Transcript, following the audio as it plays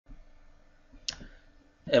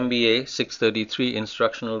MBA633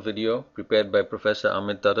 instructional video prepared by Professor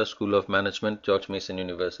Amit Datta, School of Management, George Mason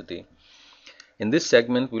University. In this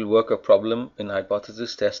segment, we'll work a problem in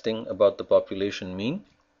hypothesis testing about the population mean.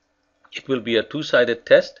 It will be a two-sided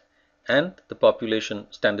test and the population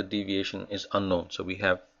standard deviation is unknown. So we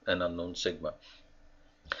have an unknown sigma.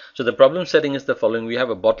 So the problem setting is the following. We have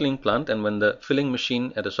a bottling plant, and when the filling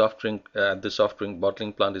machine at the soft drink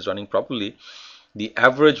bottling plant is running properly, the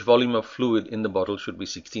average volume of fluid in the bottle should be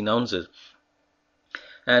 16 ounces.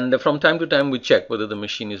 And from time to time we check whether the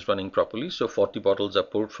machine is running properly. So 40 bottles are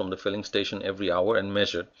pulled from the filling station every hour and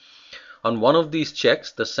measured. On one of these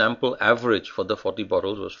checks, the sample average for the 40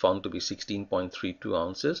 bottles was found to be 16.32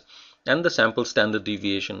 ounces, and the sample standard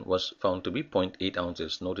deviation was found to be 0.8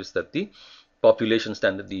 ounces. Notice that the population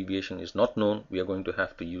standard deviation is not known. We are going to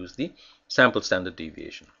have to use the sample standard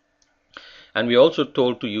deviation. And we are also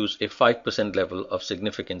told to use a 5% level of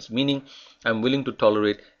significance, meaning I'm willing to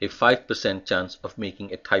tolerate a 5% chance of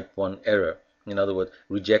making a type 1 error. In other words,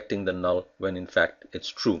 rejecting the null when in fact it's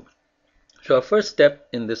true. So our first step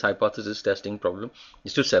in this hypothesis testing problem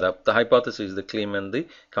is to set up the hypothesis, the claim and the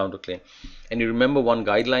counterclaim. And you remember one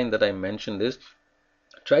guideline that I mentioned is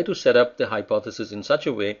try to set up the hypothesis in such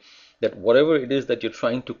a way that whatever it is that you're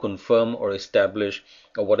trying to confirm or establish,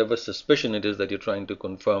 or whatever suspicion it is that you're trying to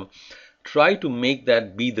confirm, try to make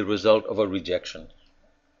that be the result of a rejection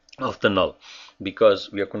of the null,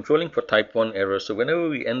 because we are controlling for type 1 error. So whenever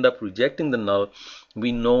we end up rejecting the null,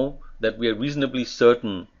 we know that we are reasonably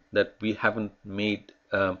certain that we haven't made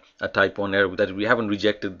a type 1 error, that we haven't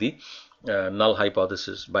rejected the null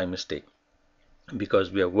hypothesis by mistake, because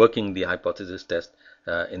we are working the hypothesis test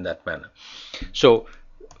in that manner. So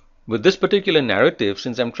with this particular narrative,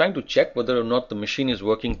 since I'm trying to check whether or not the machine is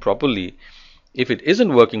working properly, if it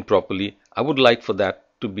isn't working properly, I would like for that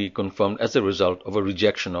to be confirmed as a result of a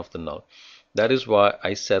rejection of the null. That is why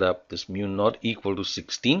I set up this mu not equal to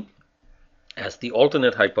 16 as the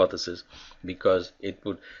alternate hypothesis, because it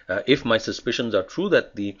would, if my suspicions are true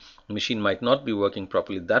that the machine might not be working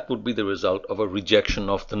properly, that would be the result of a rejection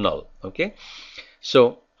of the null. Okay,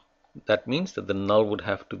 so that means that the null would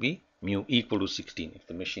have to be mu equal to 16. If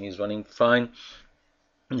the machine is running fine,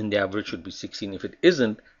 then the average should be 16. If it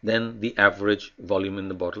isn't, then the average volume in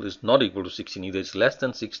the bottle is not equal to 16. Either it's less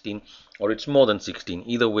than 16 or it's more than 16.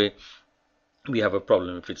 Either way, we have a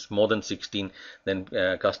problem. If it's more than 16, then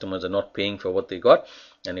customers are not paying for what they got,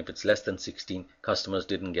 and if it's less than 16, customers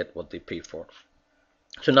didn't get what they paid for.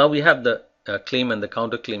 So now we have the claim and the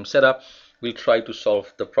counterclaim set up. We'll try to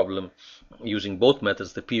solve the problem using both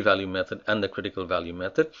methods, the p-value method and the critical value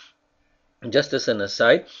method. Just as an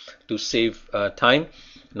aside, to save time,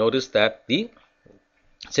 notice that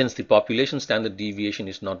since the population standard deviation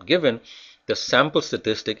is not given, the sample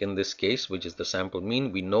statistic in this case, which is the sample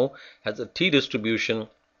mean, we know has a t-distribution,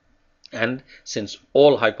 and since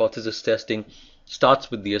all hypothesis testing starts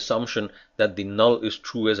with the assumption that the null is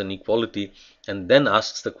true as an equality, and then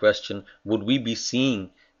asks the question, would we be seeing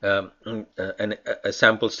a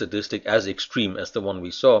sample statistic as extreme as the one we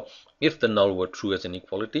saw if the null were true as an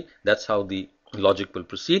equality? That's how the logic will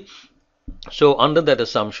proceed. So under that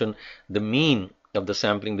assumption, the mean of the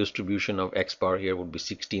sampling distribution of x bar here would be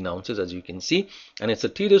 16 ounces, as you can see, and it's a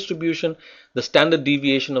t-distribution. The standard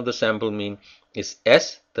deviation of the sample mean is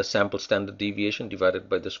s, the sample standard deviation, divided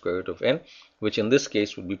by the square root of n, which in this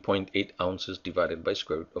case would be 0.8 ounces divided by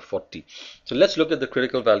square root of 40. So let's look at the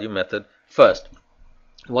critical value method first.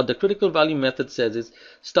 What the critical value method says is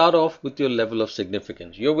start off with your level of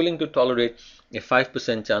significance. You're willing to tolerate a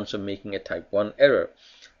 5% chance of making a type 1 error.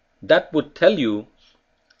 That would tell you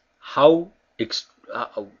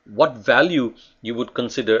what value you would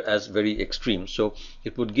consider as very extreme. So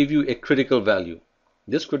it would give you a critical value.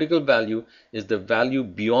 This critical value is the value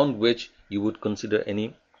beyond which you would consider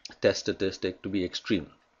any test statistic to be extreme.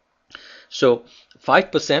 So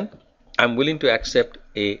 5%, I'm willing to accept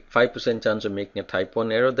a 5% chance of making a type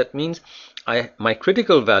 1 error. That means my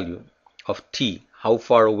critical value of t, how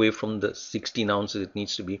far away from the 16 ounces it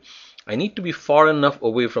needs to be, I need to be far enough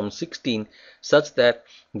away from 16 such that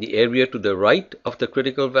the area to the right of the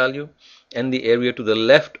critical value and the area to the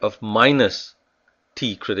left of minus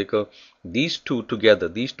t critical, these two together,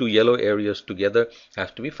 these two yellow areas together,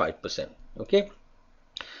 have to be 5%. Okay,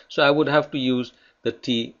 so I would have to use the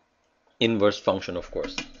t inverse function, of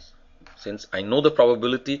course, since I know the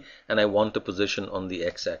probability and I want a position on the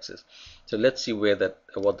x-axis. So let's see what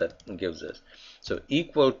that gives us. So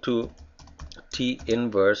equal to t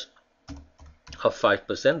inverse of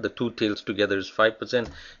 5%, the two tails together is 5%,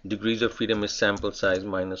 degrees of freedom is sample size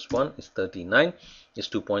minus 1 is 39, is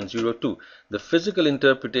 2.02. The physical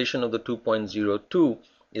interpretation of the 2.02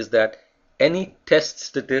 is that any test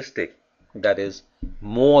statistic that is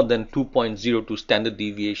more than 2.02 standard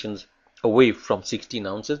deviations away from 16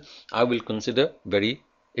 ounces, I will consider very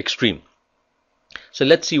extreme. So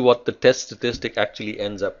let's see what the test statistic actually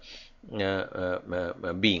ends up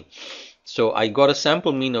being. So I got a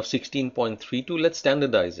sample mean of 16.32. Let's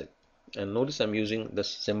standardize it. And notice I'm using the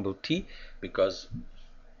symbol T because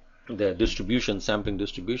the distribution, sampling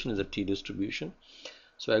distribution, is a T distribution.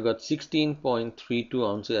 So I got 16.32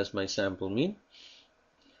 ounces as my sample mean.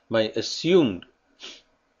 My assumed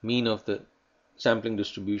mean of the sampling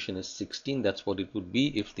distribution is 16. That's what it would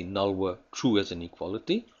be if the null were true as an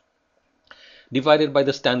equality, divided by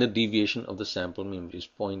the standard deviation of the sample mean, which is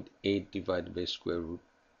 0.8 divided by square root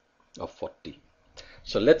of 40.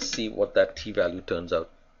 So let's see what that t value turns out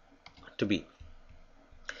to be.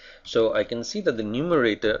 So I can see that the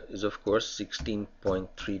numerator is of course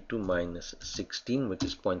 16.32 minus 16, which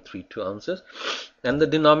is 0.32 ounces, and the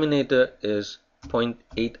denominator is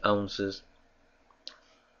 0.8 ounces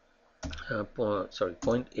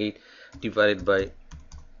 0.8 divided by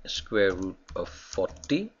square root of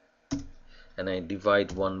 40, and I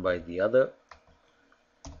divide one by the other,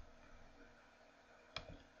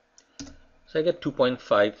 so I get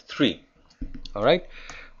 2.53. all right,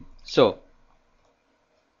 so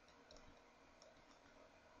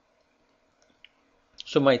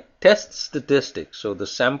my test statistic, so the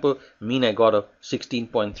sample mean I got of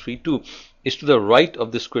 16.32 is to the right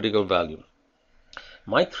of this critical value.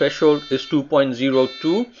 My threshold is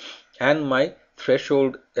 2.02 and my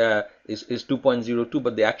threshold is 2.02,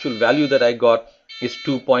 but the actual value that I got is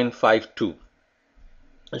 2.52.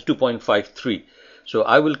 It's 2.53. So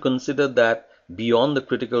I will consider that beyond the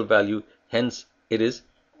critical value, hence it is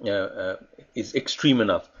extreme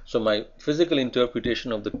enough. So my physical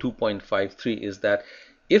interpretation of the 2.53 is that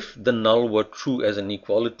if the null were true as an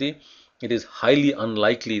equality, it is highly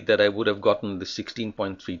unlikely that I would have gotten the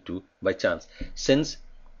 16.32 by chance. Since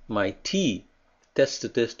my t test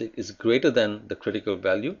statistic is greater than the critical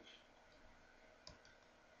value,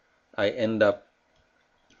 I end up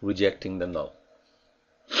rejecting the null.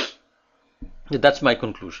 That's my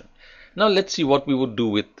conclusion. Now let's see what we would do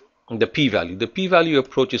with the p-value. The p-value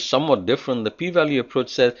approach is somewhat different. The p-value approach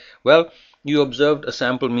says, well, you observed a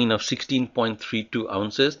sample mean of 16.32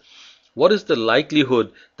 ounces. What is the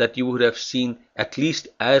likelihood that you would have seen at least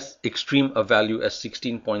as extreme a value as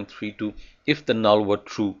 16.32 if the null were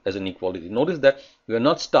true as an equality? Notice that we are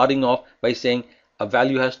not starting off by saying a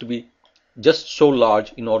value has to be just so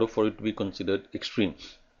large in order for it to be considered extreme.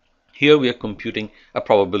 Here we are computing a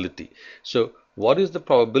probability. So what is the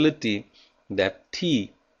probability that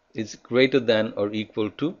t is greater than or equal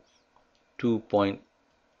to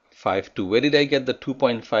 2.52? Where did I get the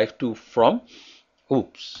 2.52 from?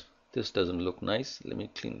 Oops, this doesn't look nice. Let me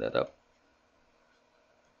clean that up.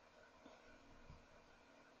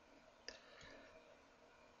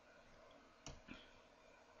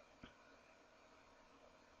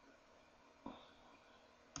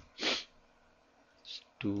 It's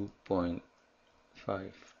 2.52.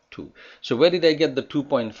 So where did I get the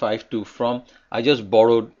 2.52 from? I just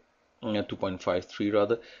borrowed 2.53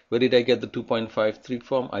 rather. Where did I get the 2.53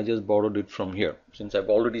 from? I just borrowed it from here. Since I've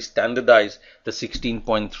already standardized the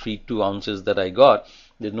 16.32 ounces that I got,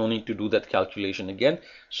 there's no need to do that calculation again.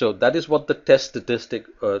 So that is what the test statistic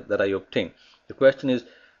that I obtained. The question is,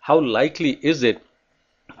 how likely is it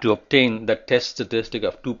to obtain the test statistic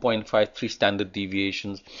of 2.53 standard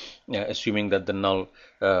deviations, assuming that the null,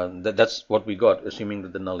 that's what we got, assuming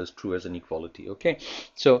that the null is true as an equality. Okay,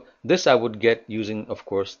 so this I would get using, of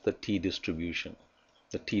course, the t distribution,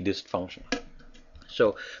 the t dist function.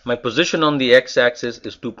 So my position on the x-axis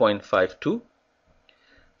is 2.52.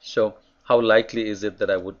 So how likely is it that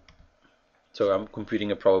I would, so I'm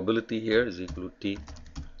computing a probability here is equal to t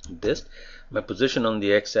dist. My position on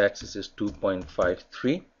the x-axis is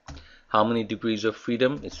 2.53. How many degrees of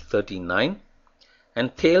freedom? Is 39.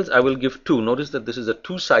 And tails I will give 2. Notice that this is a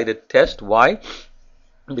two-sided test. Why?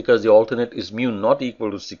 Because the alternate is mu not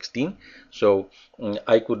equal to 16. So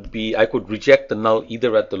I could reject the null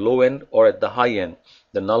either at the low end or at the high end.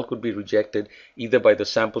 The null could be rejected either by the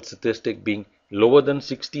sample statistic being lower than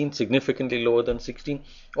 16, significantly lower than 16,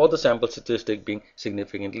 or the sample statistic being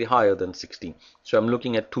significantly higher than 16. So I'm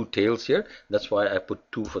looking at two tails here. That's why I put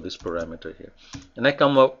 2 for this parameter here. And I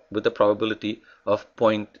come up with a probability of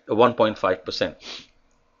 1.5%.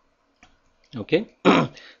 Okay,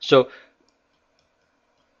 so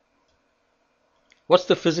what's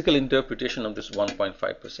the physical interpretation of this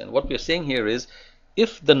 1.5%? What we are saying here is,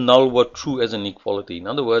 if the null were true as an equality, in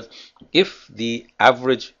other words, if the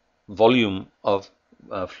average volume of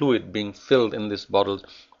fluid being filled in this bottle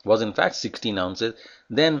was in fact 16 ounces,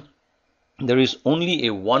 then there is only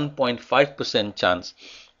a 1.5% chance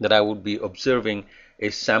that I would be observing a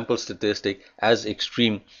sample statistic as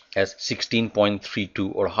extreme as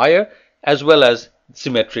 16.32 or higher, as well as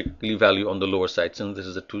symmetrically value on the lower side, since this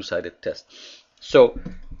is a two-sided test. So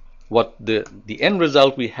what the end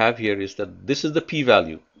result we have here is that this is the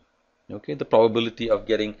p-value, okay, the probability of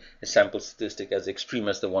getting a sample statistic as extreme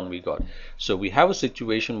as the one we got. So we have a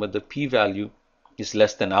situation where the p-value is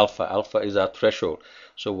less than alpha. Alpha is our threshold.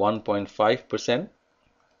 So 1.5%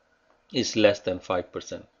 is less than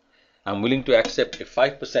 5%. I'm willing to accept a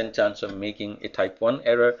 5% chance of making a type 1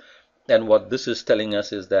 error. And what this is telling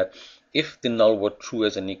us is that if the null were true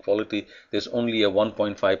as an equality, there's only a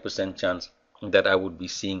 1.5% chance that I would be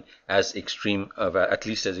seeing as extreme, at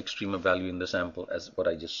least as extreme a value in the sample as what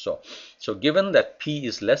I just saw. So given that p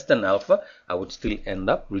is less than alpha, I would still end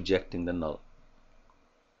up rejecting the null.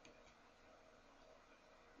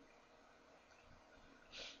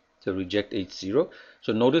 So reject H0.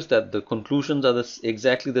 So notice that the conclusions are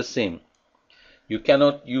exactly the same. You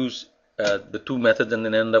cannot use the two methods and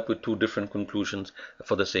then end up with two different conclusions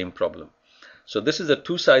for the same problem. So this is a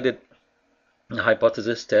two-sided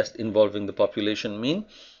hypothesis test involving the population mean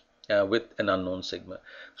with an unknown sigma.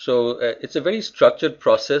 So it's a very structured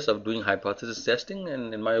process of doing hypothesis testing,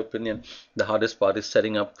 and in my opinion, the hardest part is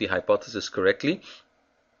setting up the hypothesis correctly.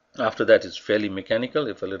 After that, it's fairly mechanical,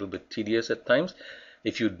 if a little bit tedious at times.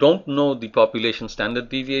 If you don't know the population standard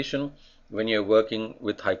deviation when you're working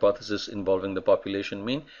with hypothesis involving the population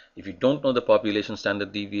mean, if you don't know the population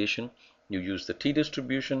standard deviation, you use the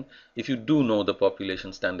t-distribution. If you do know the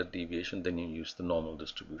population standard deviation, then you use the normal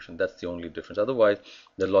distribution. That's the only difference. Otherwise,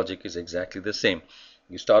 the logic is exactly the same.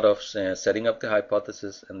 You start off setting up the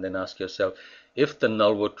hypothesis and then ask yourself, if the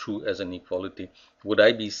null were true as an equality, would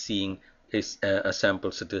I be seeing a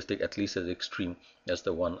sample statistic at least as extreme as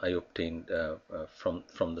the one I obtained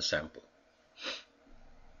from the sample?